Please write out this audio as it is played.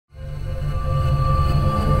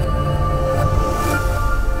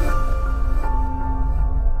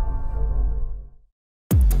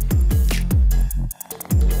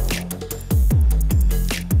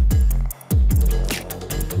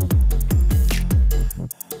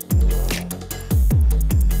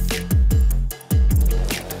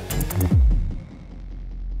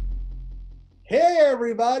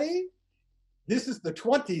everybody. This is the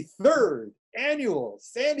 23rd annual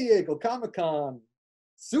San Diego Comic-Con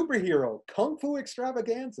Superhero Kung Fu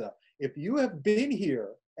Extravaganza. If you have been here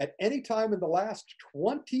at any time in the last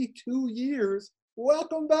 22 years,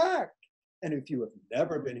 welcome back. And if you have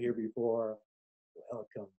never been here before,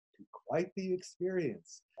 welcome to quite the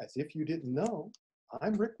experience. As if you didn't know,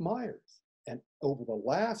 I'm Ric Meyers. And over the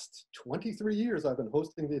last 23 years, I've been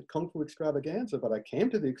hosting the Kung Fu Extravaganza, but I came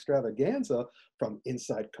to the Extravaganza from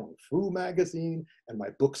Inside Kung Fu magazine and my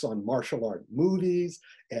books on martial art movies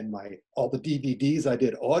and all the DVDs I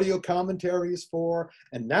did audio commentaries for.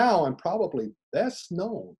 And now I'm probably best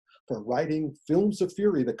known for writing Films of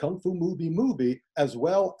Fury, the Kung Fu movie, as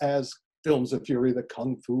well as Films of Fury, the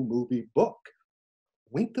Kung Fu movie book.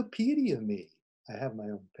 Wikipedia me. I have my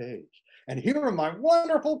own page. And here are my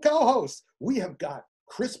wonderful co-hosts. We have got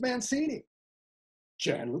Chris Mancini,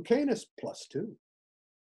 Jan Lucanus +2,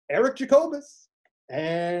 Eric Jacobus,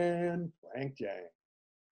 and Frank Djeng.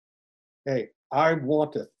 Hey, I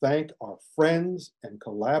want to thank our friends and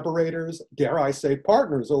collaborators, dare I say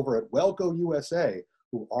partners over at Welco USA,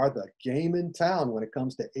 who are the game in town when it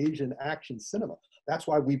comes to Asian action cinema. That's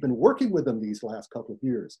why we've been working with them these last couple of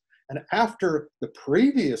years. And after the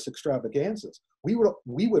previous extravaganzas, we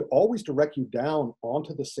would always direct you down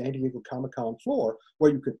onto the San Diego Comic-Con floor where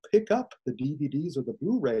you could pick up the DVDs or the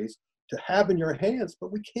Blu-rays to have in your hands,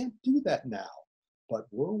 but we can't do that now. But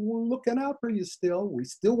we're looking out for you still. We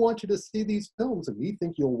still want you to see these films, and we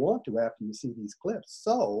think you'll want to after you see these clips.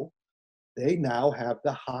 So they now have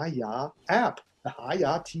the Hi-Ya app, the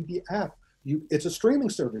Hi-Ya TV app. It's a streaming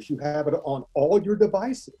service. You have it on all your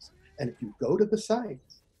devices. And if you go to the site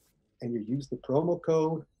and you use the promo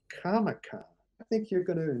code Comic-Con, I think you're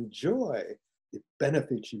going to enjoy the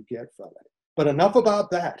benefits you get from it. But enough about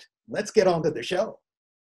that. Let's get on to the show.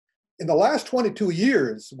 In the last 22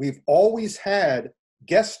 years, we've always had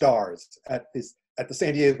guest stars at the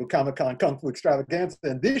San Diego Comic-Con Kung Fu Extravaganza,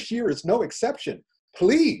 and this year is no exception.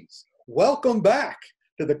 Please welcome back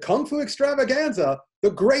to the Kung Fu Extravaganza, the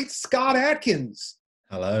great Scott Adkins.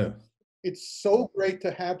 Hello. It's so great to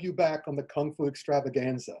have you back on the Kung Fu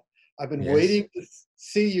Extravaganza. I've been waiting to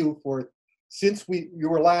see you since you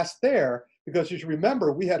were last there, because as you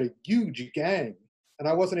remember, we had a huge gang and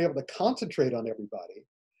I wasn't able to concentrate on everybody.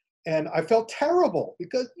 And I felt terrible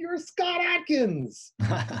because you're Scott Adkins.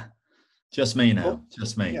 Just me now,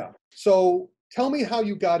 just me. Yeah. So tell me how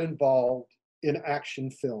you got involved in action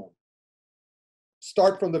film.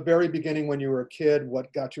 Start from the very beginning when you were a kid.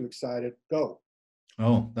 What got you excited? Go.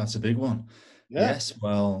 Oh, that's a big one. Yeah. Yes,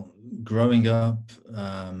 well, growing up,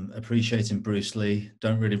 appreciating Bruce Lee,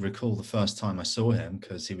 don't really recall the first time I saw him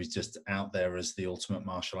because he was just out there as the ultimate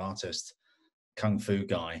martial artist, kung fu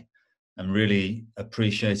guy, and really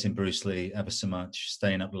appreciating Bruce Lee ever so much,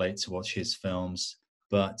 staying up late to watch his films.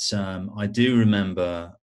 But I do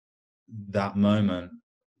remember that moment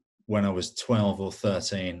when I was 12 or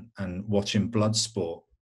 13 and watching Bloodsport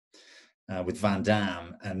with Van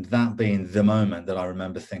Damme, and that being the moment that I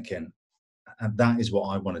remember thinking, and that is what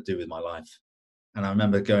I want to do with my life. And I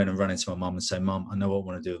remember going and running to my mom and saying, Mom, I know what I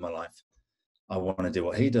want to do with my life. I want to do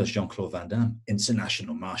what he does, Jean-Claude Van Damme,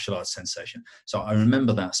 international martial arts sensation. So I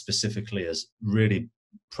remember that specifically as really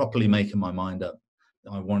properly making my mind up.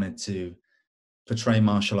 I wanted to portray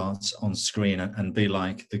martial arts on screen and be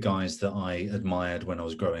like the guys that I admired when I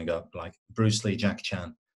was growing up, like Bruce Lee, Jackie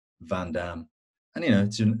Chan, Van Damme,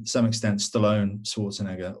 and, to some extent, Stallone,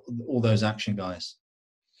 Schwarzenegger, all those action guys.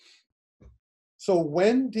 So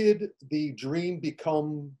when did the dream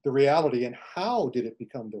become the reality, and how did it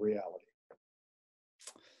become the reality?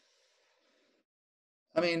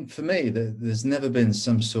 I mean, for me, there's never been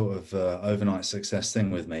some sort of overnight success thing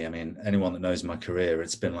with me. I mean, anyone that knows my career,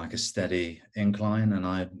 it's been like a steady incline, and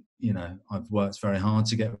I've worked very hard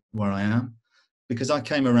to get where I am, because I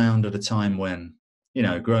came around at a time when,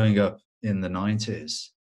 growing up in the 90s,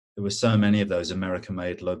 there were so many of those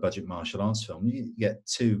American-made low-budget martial arts films. You get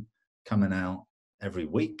 2 coming out every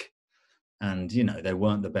week, and they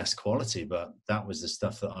weren't the best quality, but that was the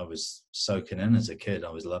stuff that I was soaking in as a kid.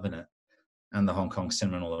 I was loving it. And the Hong Kong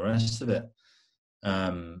cinema and all the rest of it.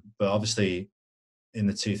 But obviously in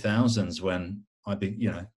the 2000s when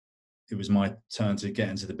it was my turn to get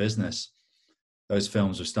into the business, those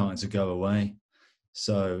films were starting to go away.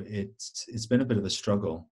 So it's been a bit of a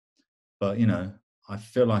struggle, but I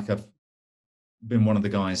feel like I've been one of the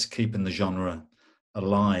guys keeping the genre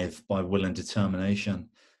alive by will and determination.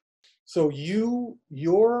 So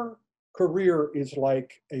your career is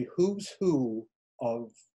like a who's who of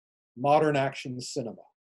modern action cinema.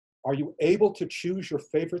 Are you able to choose your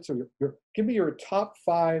favorites, or give me your top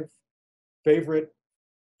 5 favorite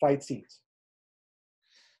fight scenes?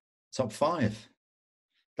 Top 5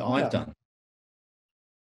 that I've done.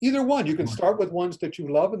 Either one. You can start with ones that you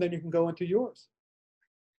love, and then you can go into yours.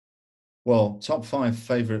 Well, top 5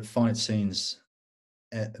 favorite fight scenes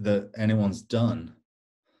that anyone's done.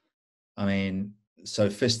 I mean, so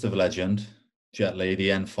Fist of Legend, Jet Li,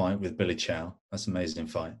 the end fight with Billy Chow. That's an amazing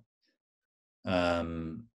fight. I've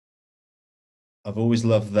always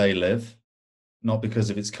loved They Live, not because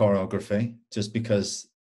of its choreography, just because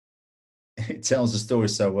it tells the story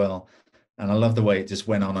so well. And I love the way it just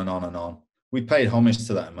went on and on and on. We paid homage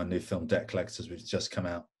to that in my new film, Debt Collectors, which just come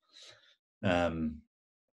out in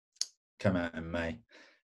May.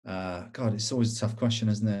 God, it's always a tough question,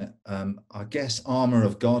 isn't it? I guess Armor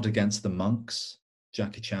of God Against the Monks,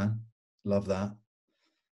 Jackie Chan. Love that.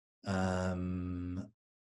 I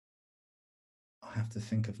have to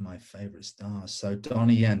think of my favorite stars. So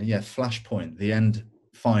Donnie Yen, yeah, Flashpoint, the end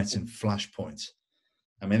fight in Flashpoint.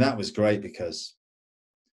 I mean, that was great because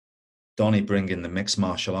Donnie bringing the mixed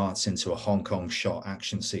martial arts into a Hong Kong shot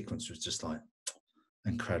action sequence was just like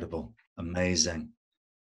incredible, amazing.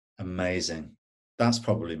 That's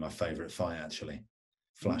probably my favorite fight, actually.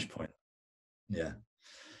 Flashpoint. Yeah.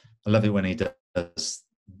 I love it when he does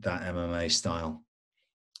that MMA style.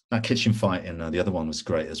 That kitchen fight in the other one was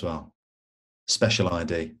great as well. Special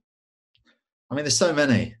ID. I mean, there's so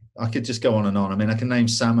many. I could just go on and on. I mean, I can name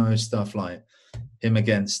Samo stuff like him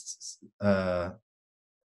against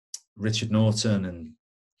Richard Norton and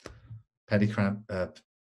Pedicab.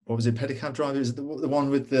 What was it? Pedicab Driver? Is it the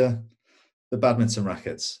one with the badminton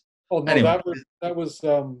rackets? Oh no, anyway. that was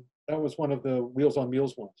one of the Wheels on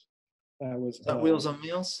Meals ones. That was Wheels on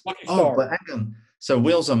Meals. Lucky Oh, Star. but hang on. So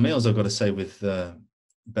Wheels on Meals, I've got to say, with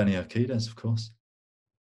Benny Urquidez, of course.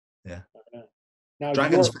 Yeah. Now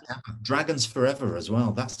Dragons Forever as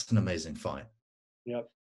well. That's an amazing fight. Yep.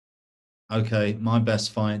 Okay, my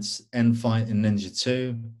best fights: end fight in Ninja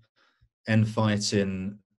 2, end fight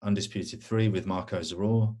in Undisputed 3 with Marco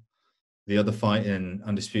Zaror, the other fight in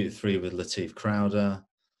Undisputed 3 with Lateef Crowder,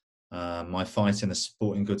 my fight in a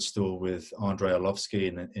sporting goods store with Andrei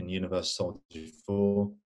Arlovsky in Universal Soldier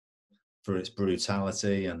 4 for its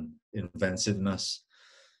brutality and inventiveness,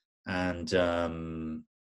 and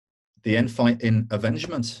the end fight in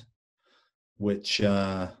Avengement, which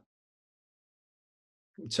I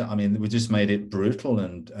mean, we just made it brutal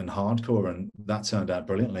and hardcore, and that turned out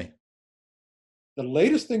brilliantly. The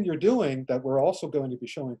latest thing you're doing that we're also going to be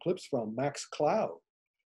showing clips from, Max Cloud,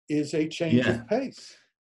 is a change of pace.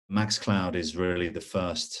 Max Cloud is really the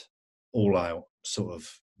first all-out sort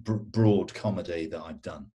of broad comedy that I've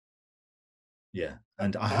done. Yeah,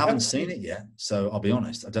 and I haven't seen it yet, so I'll be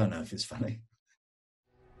honest, I don't know if it's funny.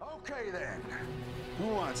 Okay then, who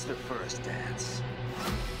wants the first dance?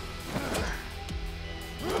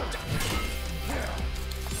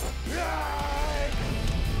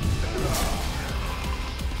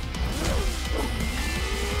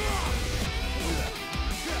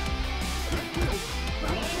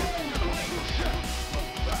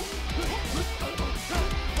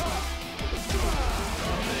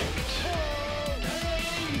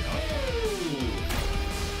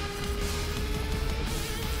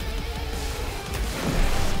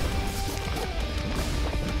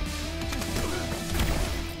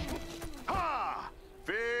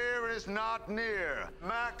 Not near.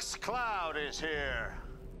 Max Cloud is here.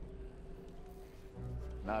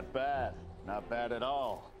 Not bad. Not bad at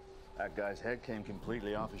all. That guy's head came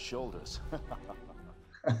completely off his shoulders.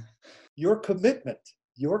 Your commitment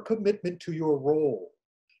to your role.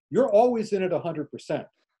 You're always in it 100%.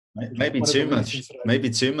 Maybe too much. Maybe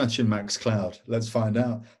too much in Max Cloud. Let's find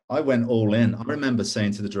out. I went all in. I remember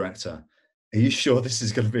saying to the director, "Are you sure this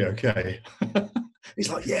is going to be okay?" He's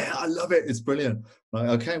like, "Yeah, I love it. It's brilliant." I'm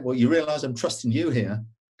like, okay, well, you realize I'm trusting you here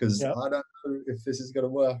because I don't know if this is going to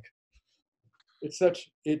work. It's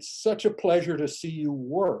such a pleasure to see you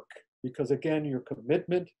work because, again, your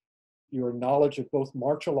commitment, your knowledge of both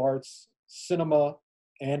martial arts, cinema,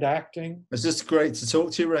 and acting. It's just great to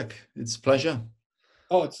talk to you, Rick. It's a pleasure.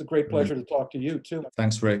 Oh, it's a great pleasure to talk to you, too.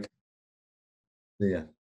 Thanks, Rick. See ya.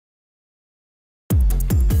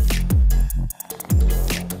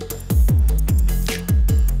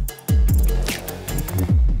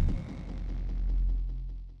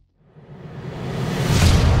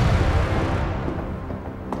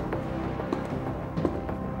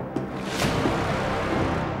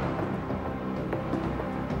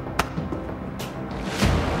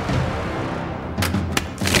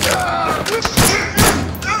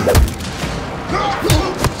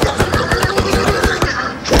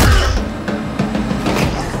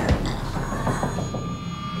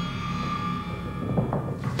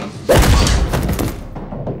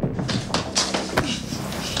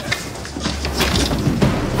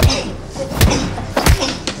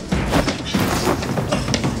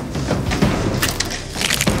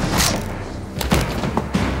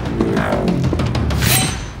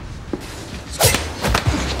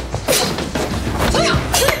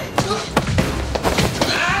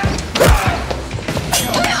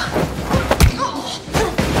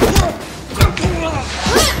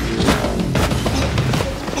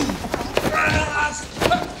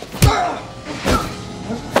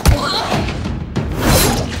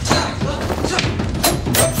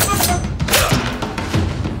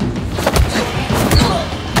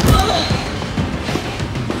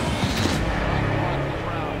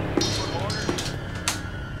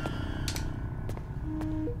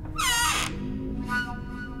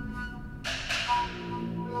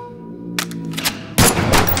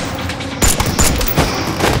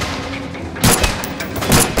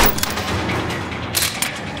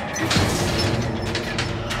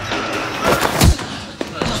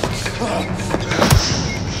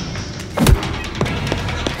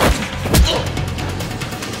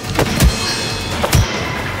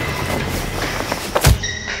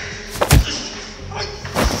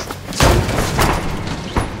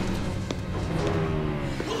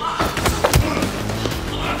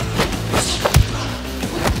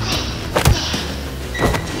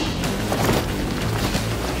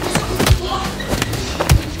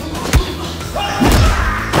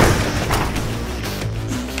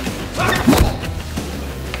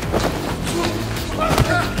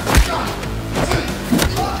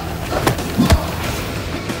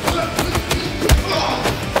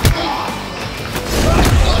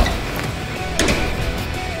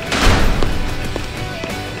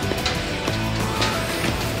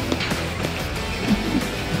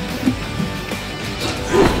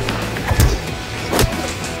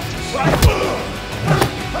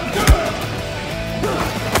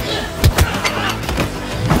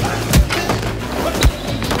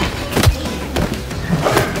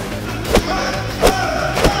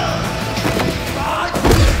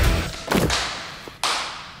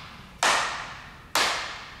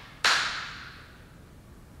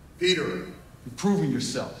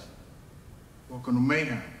 yourself? Welcome to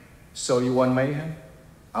mayhem. So you want mayhem?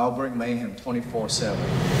 I'll bring mayhem 24/7.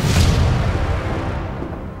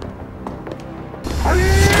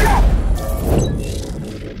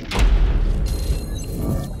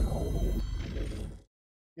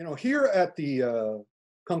 You know, here at the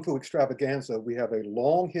Kung Fu Extravaganza, we have a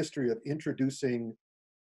long history of introducing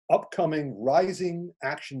upcoming rising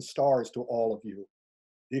action stars to all of you.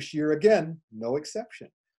 This year, again, no exception.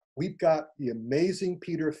 We've got the amazing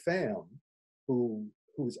Peter Pham,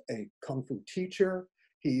 who's a Kung Fu teacher.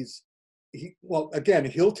 Well, again,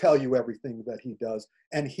 he'll tell you everything that he does.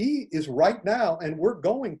 And he is right now, and we're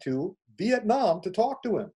going to Vietnam to talk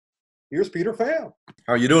to him. Here's Peter Pham.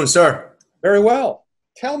 How you doing, sir? Very well.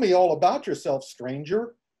 Tell me all about yourself,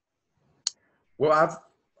 stranger. Well,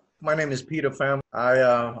 my name is Peter Pham.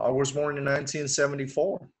 I was born in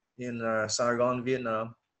 1974 in Saigon,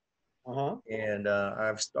 Vietnam. And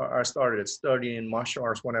I started studying martial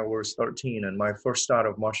arts when I was 13, and my first start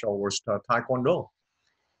of martial arts was Taekwondo.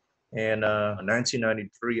 And in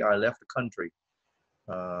 1993, I left the country,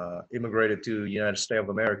 immigrated to the United States of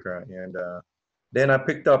America, and then I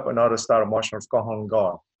picked up another start of martial arts called Hong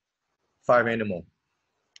Gar, 5 Animal.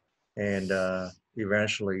 And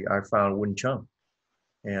eventually I found Wing Chun,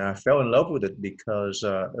 and I fell in love with it because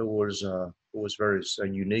it was very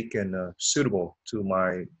unique and suitable to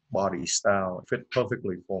my body style. It fit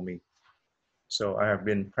perfectly for me. So I have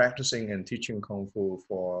been practicing and teaching Kung Fu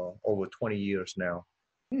for over 20 years now.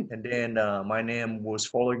 And then my name was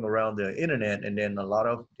following around the internet, and then a lot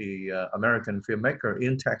of the American filmmaker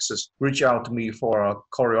in Texas reached out to me for a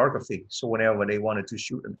choreography. So whenever they wanted to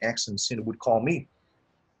shoot an action scene, they would call me.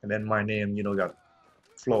 And then my name, got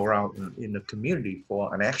flow around in the community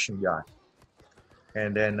for an action guy.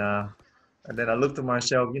 And then I looked at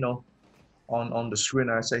myself, on the screen.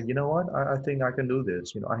 I said, you know what? I think I can do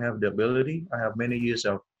this. I have the ability. I have many years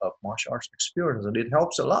of martial arts experience, and it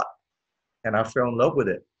helps a lot. And I fell in love with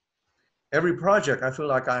it. Every project, I feel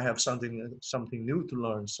like I have something new to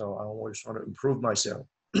learn. So I always try to improve myself.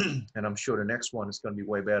 And I'm sure the next one is going to be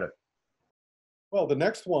way better. Well, the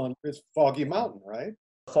next one is Foggy Mountain, right?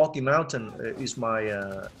 Foggy Mountain is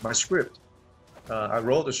my script. I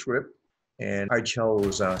wrote the script, and I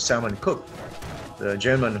chose Simon Cook, the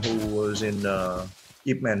gentleman who was in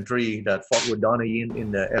Ip Man 3 that fought with Donnie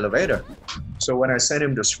in the elevator. So when I sent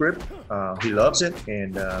him the script, he loves it,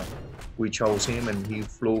 and we chose him, and he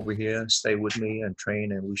flew over here, stayed with me, and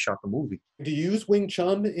trained, and we shot the movie. Do you use Wing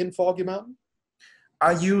Chun in Foggy Mountain?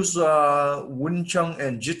 I use Wing Chun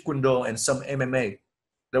and Jeet Kune Do and some MMA.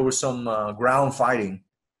 There was some ground fighting,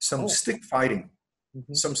 some stick fighting,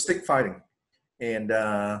 and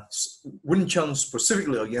Wing Chun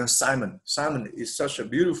specifically against Simon. Simon is such a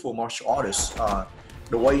beautiful martial artist.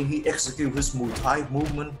 The way he executes his Muay Thai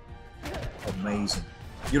movement, amazing.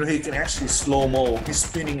 He can actually slow-mo his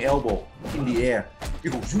spinning elbow in the air. He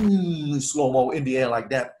goes slow-mo in the air like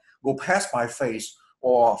that, go past my face,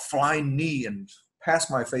 or flying knee and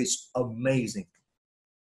past my face. Amazing.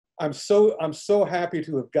 I'm so happy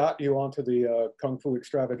to have got you onto the Kung Fu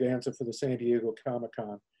Extravaganza for the San Diego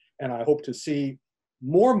Comic-Con, and I hope to see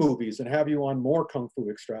more movies and have you on more Kung Fu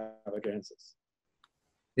Extravaganzas.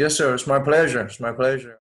 Yes, sir. It's my pleasure. It's my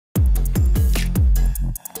pleasure.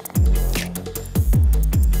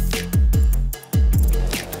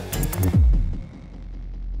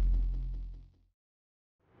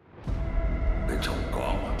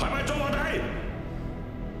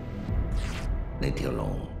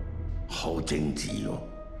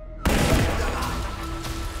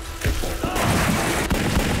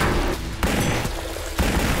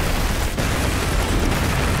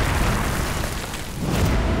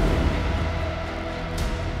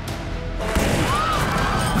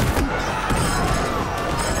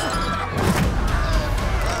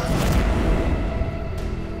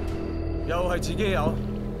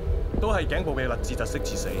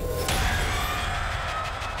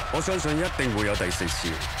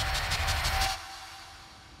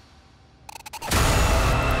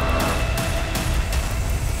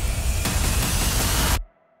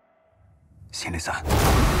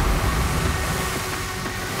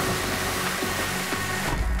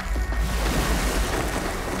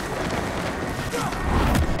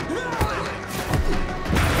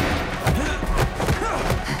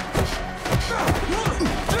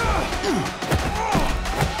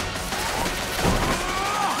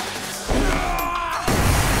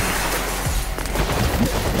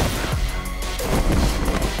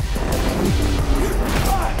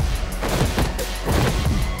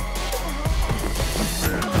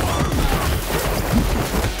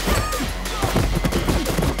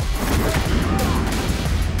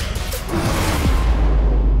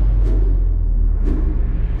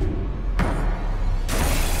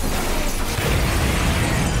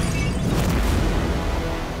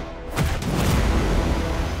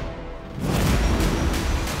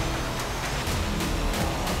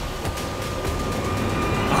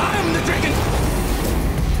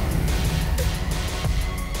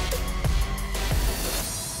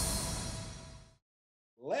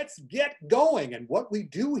 let's get going. And what we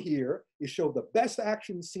do here is show the best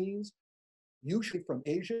action scenes, usually from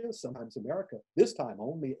Asia, sometimes America, this time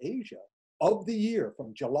only Asia, of the year,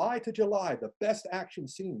 from July to July, the best action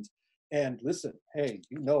scenes. And listen, hey,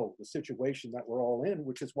 you know the situation that we're all in,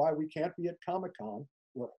 which is why we can't be at Comic-Con.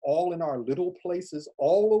 We're all in our little places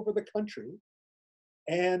all over the country.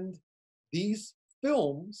 And these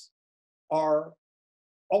films are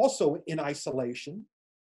also in isolation.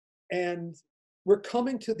 And we're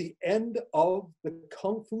coming to the end of the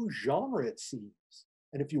Kung Fu genre, it seems.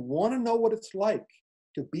 And if you want to know what it's like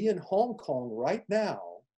to be in Hong Kong right now,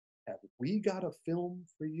 have we got a film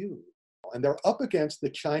for you? And they're up against the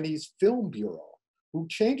Chinese Film Bureau, who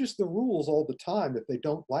changes the rules all the time if they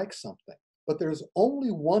don't like something. But there's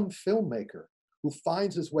only one filmmaker who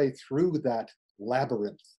finds his way through that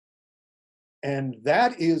labyrinth. And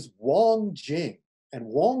that is Wong Jing. And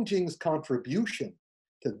Wong Jing's contribution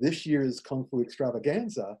to this year's Kung Fu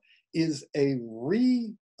Extravaganza is a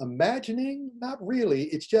reimagining, not really,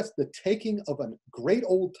 it's just the taking of a great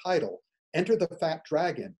old title, Enter the Fat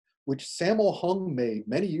Dragon, which Sammo Hung made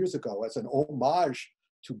many years ago as an homage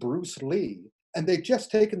to Bruce Lee. And they've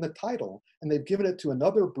just taken the title and they've given it to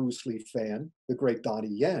another Bruce Lee fan, the great Donnie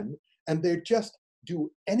Yen, and they just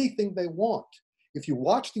do anything they want. If you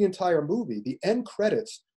watch the entire movie, the end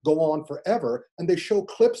credits go on forever and they show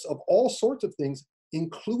clips of all sorts of things,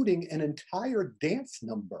 including an entire dance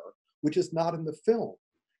number, which is not in the film.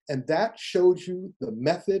 And that shows you the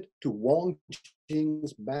method to Wong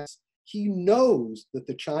Jing's madness. He knows that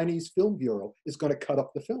the Chinese Film Bureau is going to cut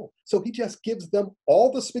up the film. So he just gives them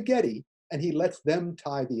all the spaghetti and he lets them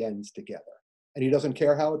tie the ends together. And he doesn't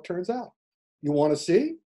care how it turns out. You want to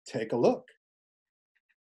see? Take a look.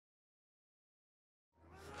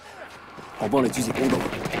 我幫你主持公道。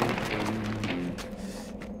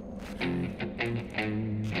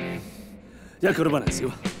一個都不能少。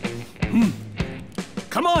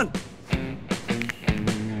Come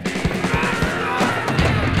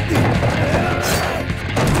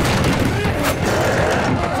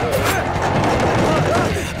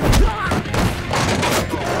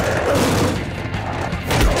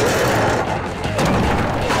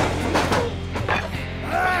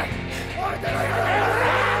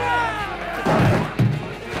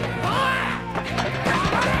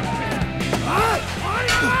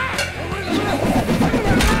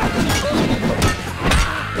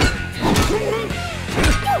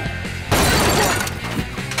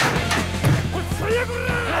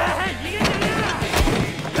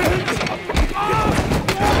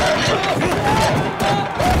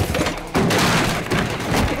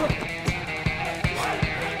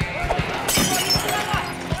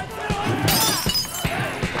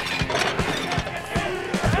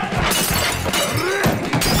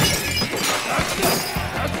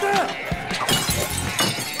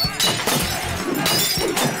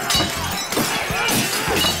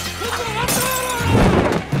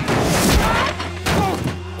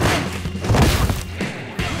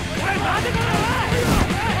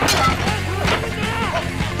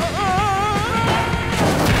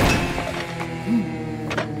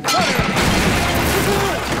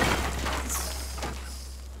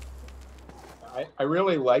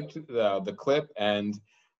really liked the clip, and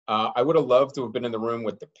I would have loved to have been in the room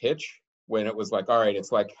with the pitch when it was like, all right,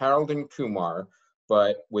 it's like Harold and Kumar,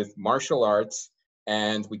 but with martial arts,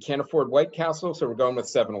 and we can't afford White Castle, so we're going with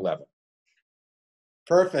 7-Eleven.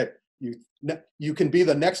 Perfect. You can be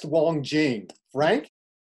the next Wong Jing. Frank?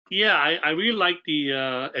 Yeah, I really like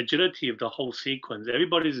the agility of the whole sequence.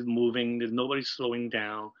 Everybody's moving. There's nobody slowing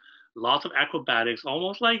down. Lots of acrobatics,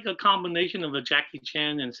 almost like a combination of a Jackie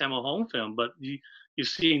Chan and Sammo Hung film, but you're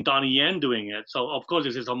seeing Donnie Yen doing it. So, of course,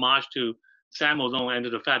 this is homage to Sammo's own Enter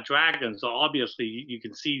the Fat Dragon. So, obviously, you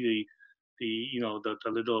can see the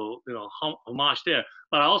little, homage there.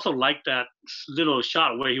 But I also like that little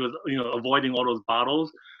shot where he was, avoiding all those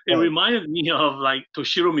bottles. It reminded me of, like,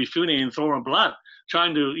 Toshiro Mifune in Thor of Blood,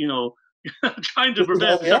 trying to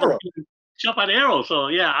prevent shot by the arrow. So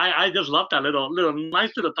yeah, I just love that little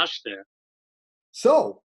nice little touch there.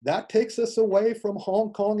 So that takes us away from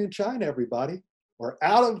Hong Kong and China, everybody. We're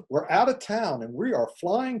out of town and we are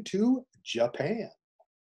flying to Japan.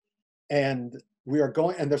 And we are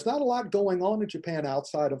going, and there's not a lot going on in Japan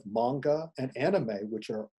outside of manga and anime, which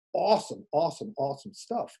are awesome, awesome, awesome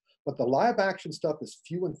stuff. But the live action stuff is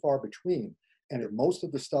few and far between. And most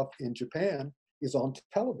of the stuff in Japan is on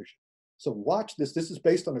television. So watch this. This is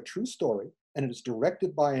based on a true story, and it is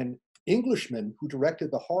directed by an Englishman who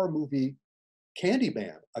directed the horror movie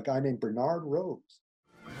Candyman, a guy named Bernard Rose.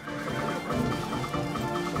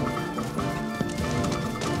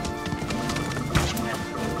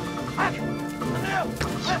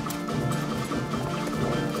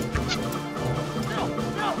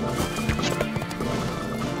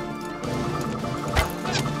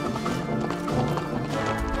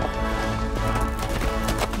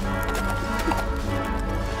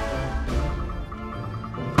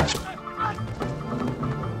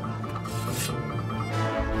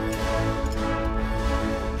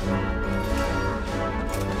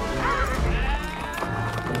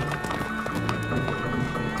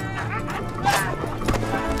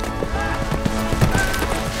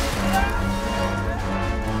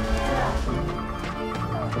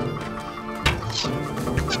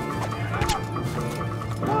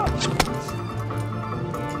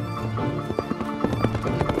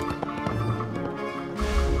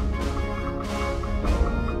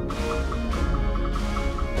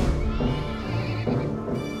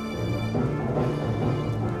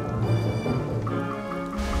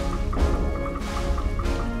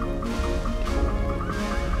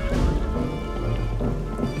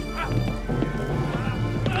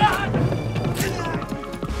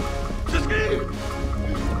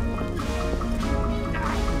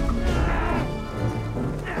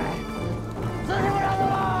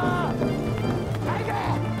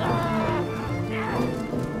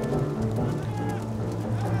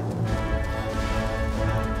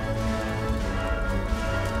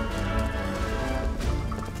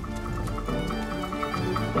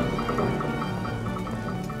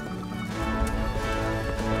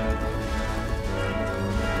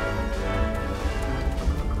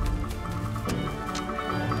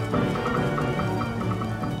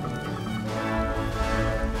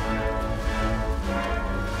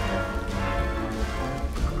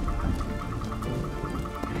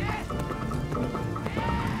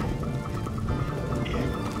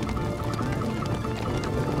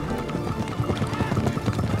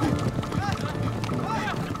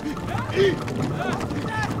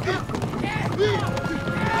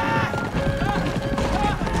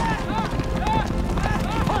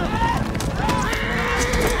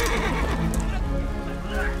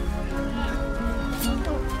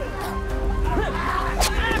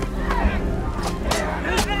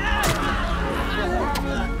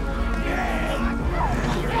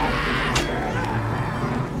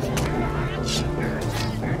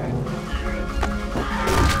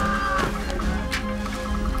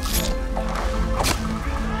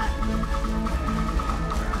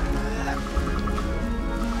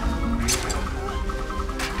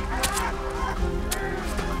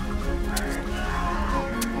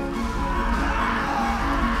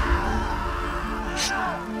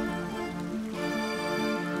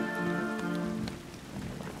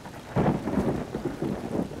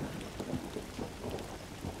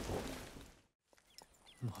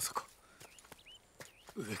 さか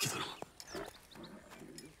植木殿。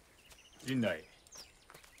陣内、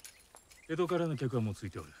江戸からの客はもうつ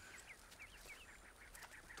いておる。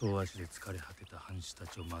遠足で疲れ果てた藩士た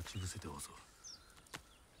ちを待ち伏せておぞ。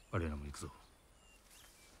我らも行くぞ。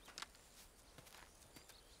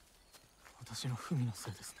私の文のせ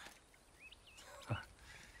いですね。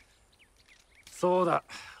そうだ、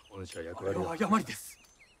お主は役割を。これは誤りです。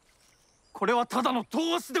これはただの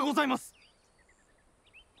遠足でございます。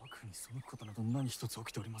悪に背くことなど何一つ起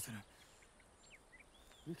きておりません。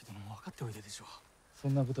植木殿も分かっておいででしょう。そ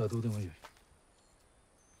んなことはどうでもよい。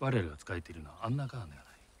我らが仕えているのはあんな川ではない。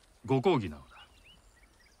ご公儀なのだ。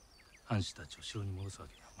藩士たちを城に戻すわ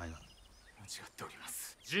けにはまいらぬ。間違っておりま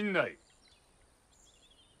す。陣内、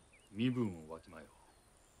身分をわきまえよ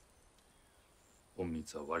う。隠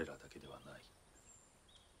密は我らだけではない。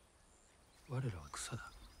我らは草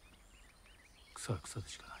だ。草は草で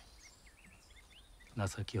しかない。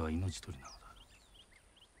情けは命取りなのだ。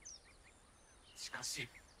しかし。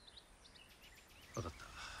分かった。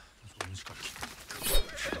お主から聞い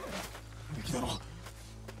た。植木殿。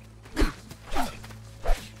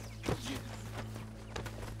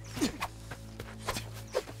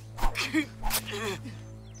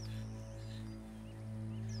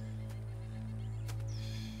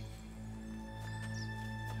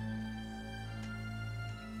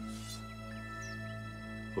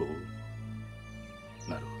おう、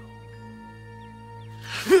なるほど。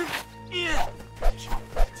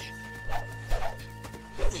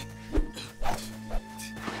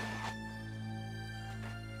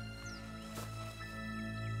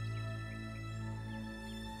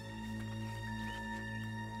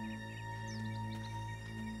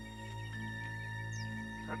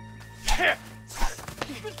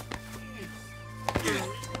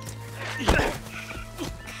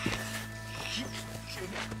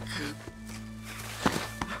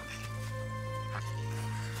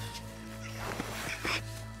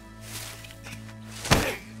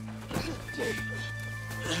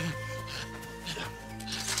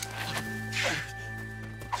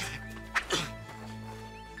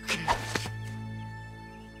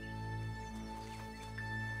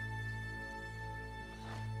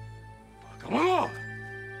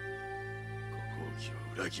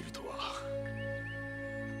裏切るとは。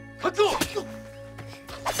カツオ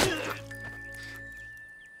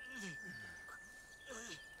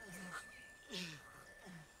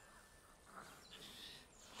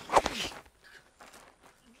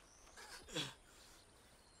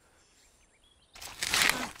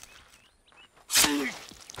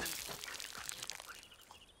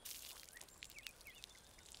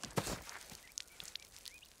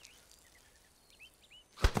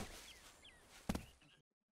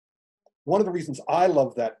！One of the reasons I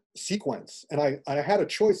love that sequence, and I had a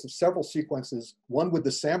choice of several sequences, one with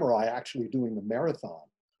the samurai actually doing the marathon,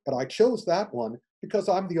 but I chose that one because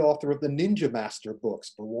I'm the author of the Ninja Master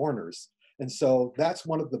books for Warner's. And so that's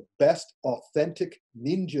one of the best authentic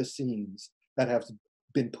ninja scenes that have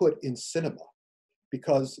been put in cinema,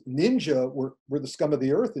 because ninja were the scum of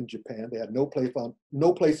the earth in Japan. They had no place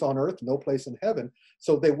on earth, no place in heaven.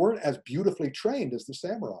 So they weren't as beautifully trained as the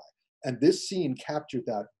samurai. And this scene captured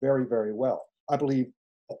that very, very well. I believe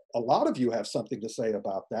a lot of you have something to say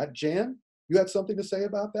about that. Jan, you had something to say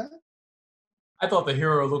about that? I thought the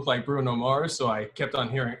hero looked like Bruno Mars, so I kept on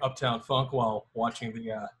hearing Uptown Funk while watching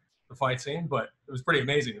the fight scene, but it was pretty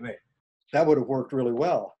amazing to me. That would have worked really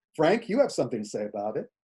well. Frank, you have something to say about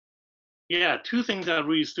it. Yeah, two things that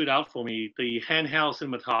really stood out for me. The handheld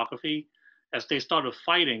cinematography. As they started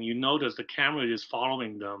fighting, you notice the camera is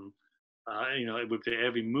following them. With their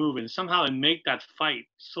every move, and somehow it made that fight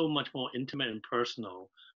so much more intimate and personal,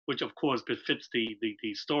 which of course befits the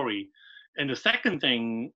story. And the second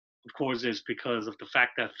thing, of course, is because of the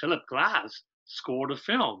fact that Philip Glass scored the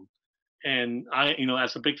film. And I,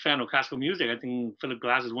 as a big fan of classical music, I think Philip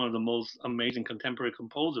Glass is one of the most amazing contemporary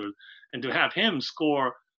composers. And to have him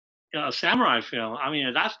score a samurai film, I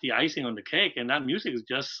mean, that's the icing on the cake. And that music is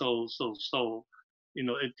just so,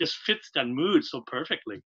 it just fits that mood so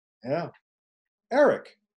perfectly. Yeah.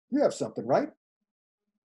 Eric, you have something, right?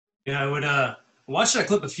 Yeah, I would watch that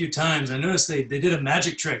clip a few times. I noticed they did a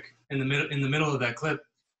magic trick in the middle of that clip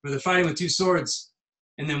where they're fighting with two swords,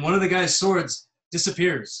 and then one of the guy's swords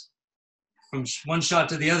disappears from one shot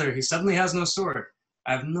to the other. He suddenly has no sword.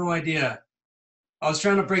 I have no idea. I was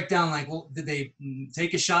trying to break down, like, well, did they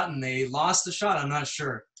take a shot and they lost the shot? I'm not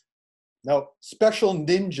sure. No, special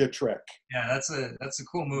ninja trick. Yeah, that's a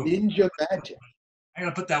cool move. Ninja magic. I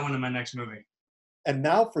gotta put that one in my next movie. And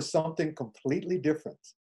now for something completely different.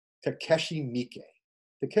 Takeshi Miike.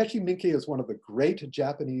 Takeshi Miike is one of the great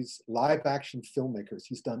Japanese live-action filmmakers.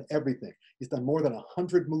 He's done everything. He's done more than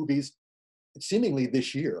 100 movies, seemingly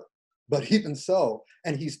this year, but even so,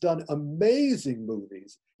 and he's done amazing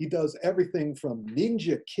movies. He does everything from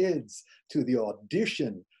Ninja Kids to The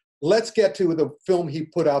Audition. Let's get to the film he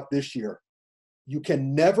put out this year. You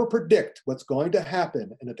can never predict what's going to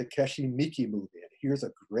happen in a Takeshi Miike movie. And here's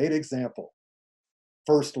a great example.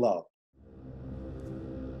 First Love.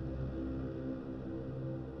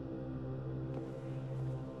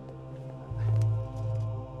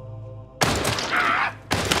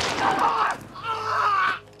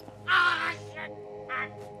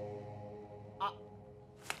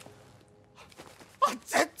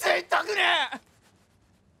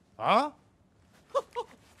 Huh?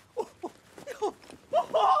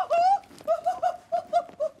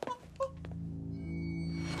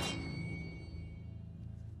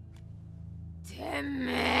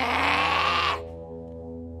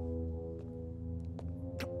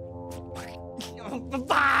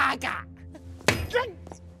 Baga!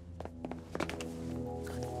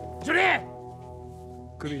 Jure!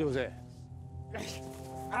 首どうせ。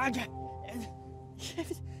あ、じゃ、や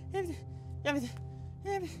めて、やめて、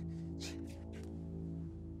やめて。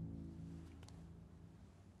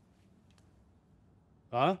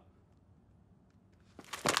あ？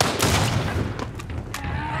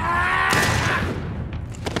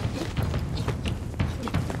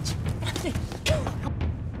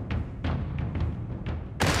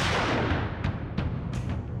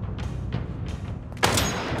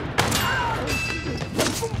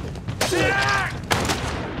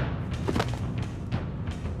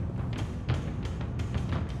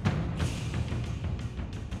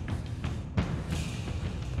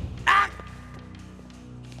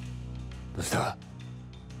どうした？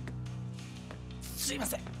すいま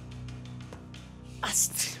せん。足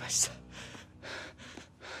つりました。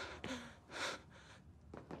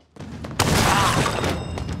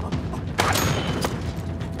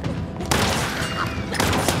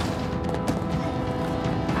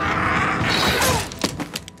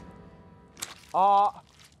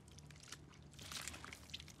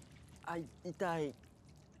痛い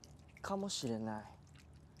かもしれな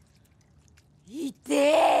い。痛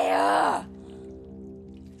えよ。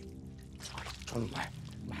お前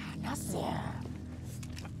離せよ。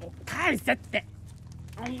返せって。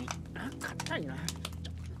硬いな。ち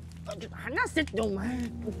ょっと離せってお前。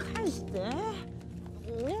返して。お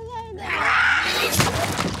願いだよ。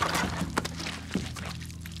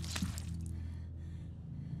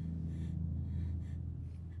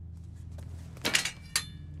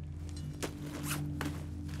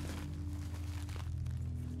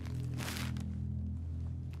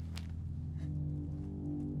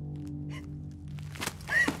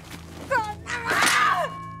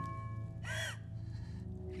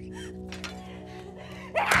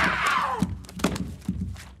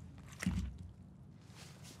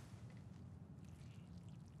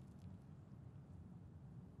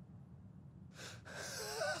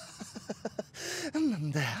な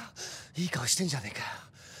んだよ、いい顔してんじゃねえか。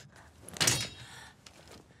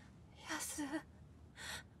やす。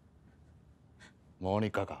モ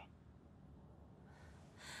ニカか。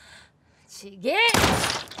ちげえ。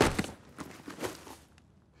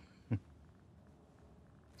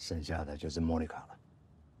剩下的就是莫妮卡了。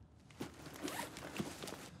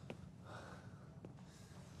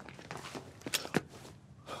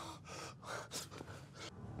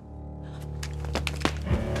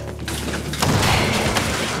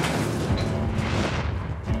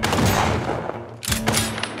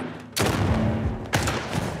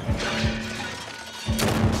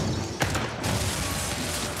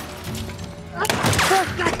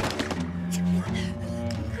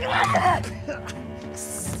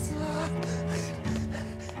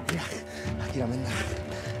諦めんな。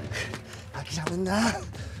諦めんな。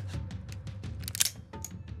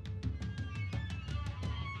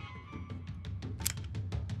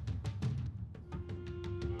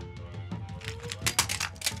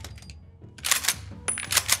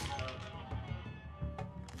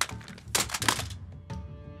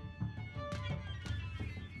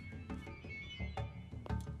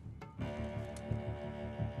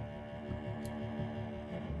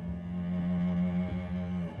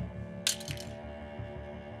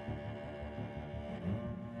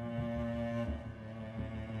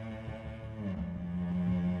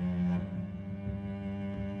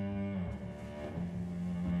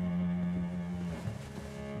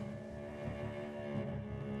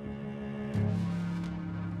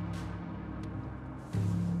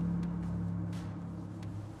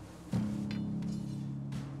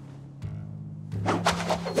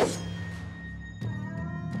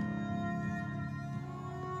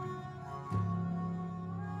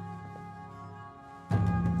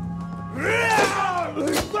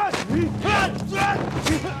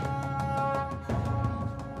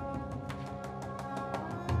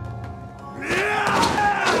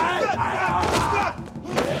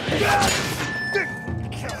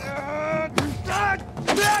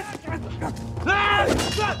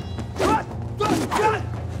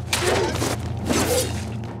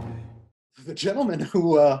The gentleman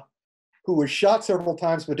who was shot several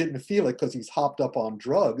times but didn't feel it because he's hopped up on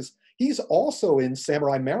drugs, he's also in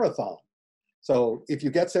Samurai Marathon. So if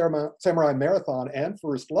you get Samurai Marathon and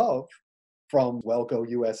First Love from Welco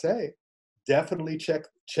USA, definitely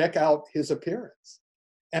check out his appearance.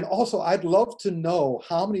 And also, I'd love to know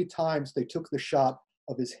how many times they took the shot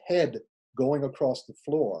of his head going across the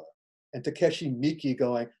floor and Takeshi Miki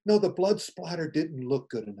going, no, the blood splatter didn't look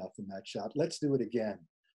good enough in that shot. Let's do it again.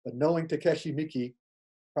 But knowing Takeshi Miki,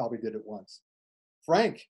 probably did it once.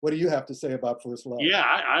 Frank, what do you have to say about First Love? Yeah,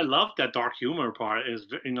 I love that dark humor part.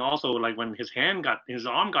 And also like when his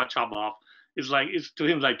arm got chopped off, it's to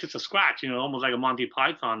him like just a scratch, almost like a Monty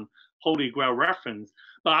Python Holy Grail reference.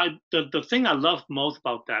 But the thing I loved most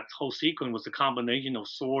about that whole sequence was the combination of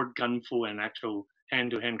sword, gun fu, and actual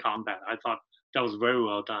hand-to-hand combat. I thought that was very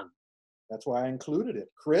well done. That's why I included it.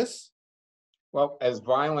 Chris? Well, as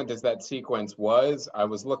violent as that sequence was, I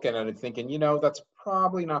was looking at it thinking, that's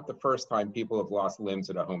probably not the first time people have lost limbs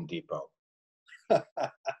at a Home Depot.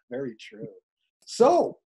 Very true.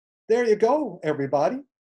 So, there you go, everybody.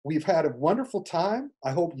 We've had a wonderful time.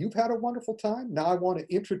 I hope you've had a wonderful time. Now I want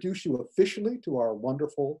to introduce you officially to our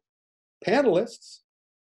wonderful panelists.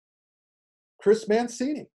 Chris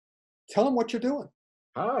Mancini, tell them what you're doing.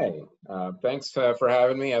 Hi, thanks for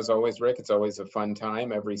having me. As always, Rick, it's always a fun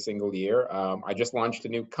time every single year. I just launched a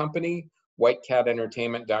new company,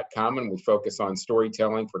 whitecatentertainment.com, and we focus on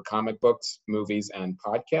storytelling for comic books, movies, and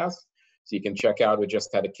podcasts. So you can check out, we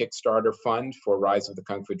just had a Kickstarter fund for Rise of the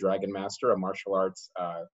Kung Fu Dragon Master, a martial arts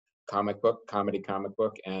comedy comic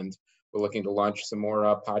book, and we're looking to launch some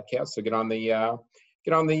more podcasts. So get on the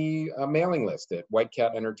mailing list at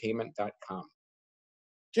whitecatentertainment.com.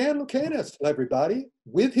 Jan Lucanus, everybody,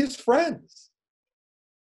 with his friends.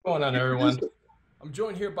 What's going on, everyone? I'm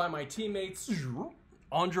joined here by my teammates,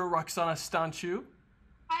 Andra Roxana Stanchu.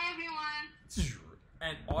 Hi, everyone.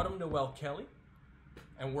 And Autumn Noel Kelly.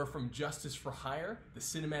 And we're from Justice for Hire, the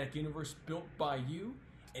cinematic universe built by you.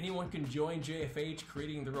 Anyone can join JFH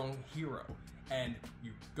creating their own hero. And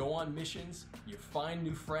you go on missions, you find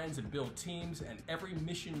new friends and build teams, and every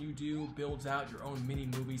mission you do builds out your own mini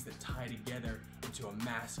movies that tie together into a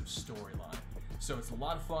massive storyline. So it's a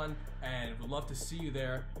lot of fun, and we'd love to see you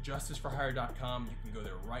there. JusticeForHire.com. You can go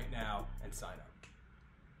there right now and sign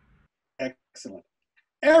up. Excellent.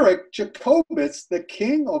 Eric Jacobus, the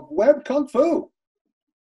king of web kung fu.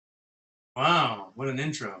 Wow, what an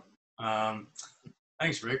intro.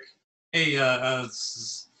 Thanks, Rick. Hey,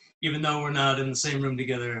 even though we're not in the same room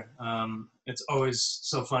together, it's always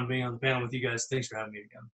so fun being on the panel with you guys. Thanks for having me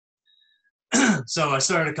again. So I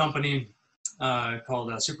started a company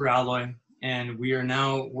called Super Alloy, and we are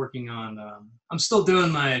now working on, I'm still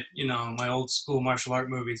doing my old school martial art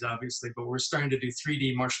movies, obviously, but we're starting to do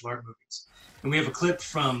 3D martial art movies. And we have a clip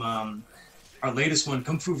from our latest one,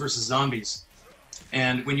 Kung Fu vs. Zombies.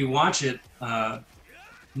 And when you watch it,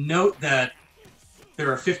 note that there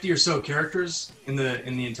are 50 or so characters in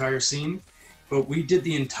the entire scene, but we did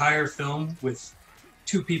the entire film with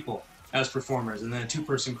 2 people as performers and then a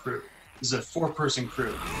 2-person crew. This is a 4-person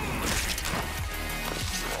crew.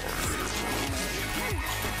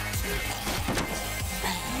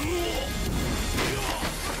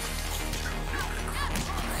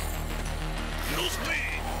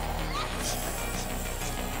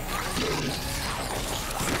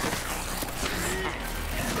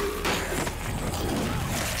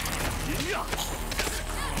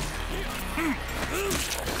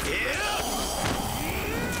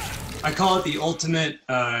 I call it the ultimate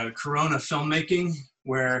Corona filmmaking,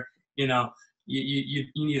 where you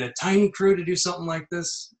need a tiny crew to do something like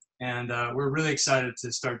this, and we're really excited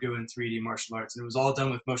to start doing 3D martial arts, and it was all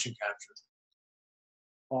done with motion capture.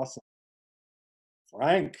 Awesome.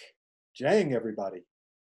 Frank Djeng, everybody.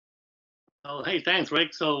 Oh, hey, thanks,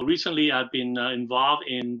 Rick. So recently I've been involved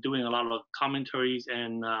in doing a lot of commentaries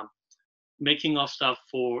and making of stuff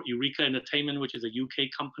for Eureka Entertainment, which is a UK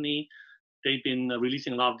company. They've been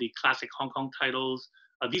releasing a lot of the classic Hong Kong titles.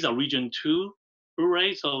 These are Region 2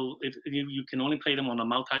 Blu-ray, so you can only play them on a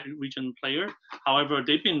multi-region player. However,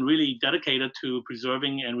 they've been really dedicated to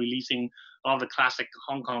preserving and releasing all the classic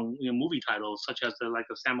Hong Kong movie titles, such as the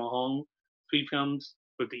Sammo Hung 3 films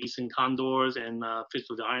with the Eastern Condors and Fist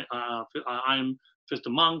of the Fist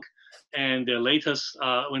of Monk, and their latest,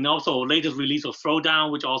 and also latest release of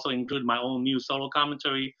Throwdown, which also included my own new solo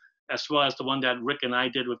commentary, as well as the one that Rick and I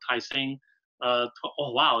did with Tai Sing. Oh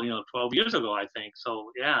wow, 12 years ago, I think.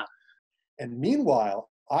 So yeah. And meanwhile,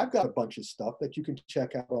 I've got a bunch of stuff that you can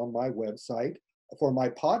check out on my website for my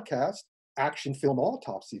podcast,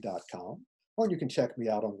 actionfilmautopsy.com, or you can check me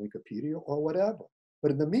out on Wikipedia or whatever.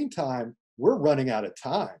 But in the meantime, we're running out of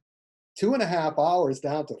time. 2.5 hours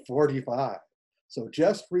down to 45. So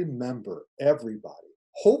just remember, everybody,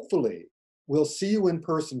 hopefully we'll see you in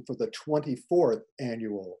person for the 24th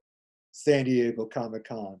annual San Diego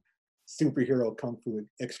Comic-Con Superhero Kung Fu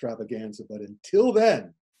Extravaganza. But until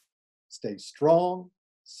then, stay strong,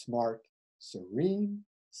 smart, serene,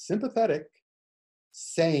 sympathetic,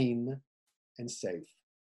 sane, and safe.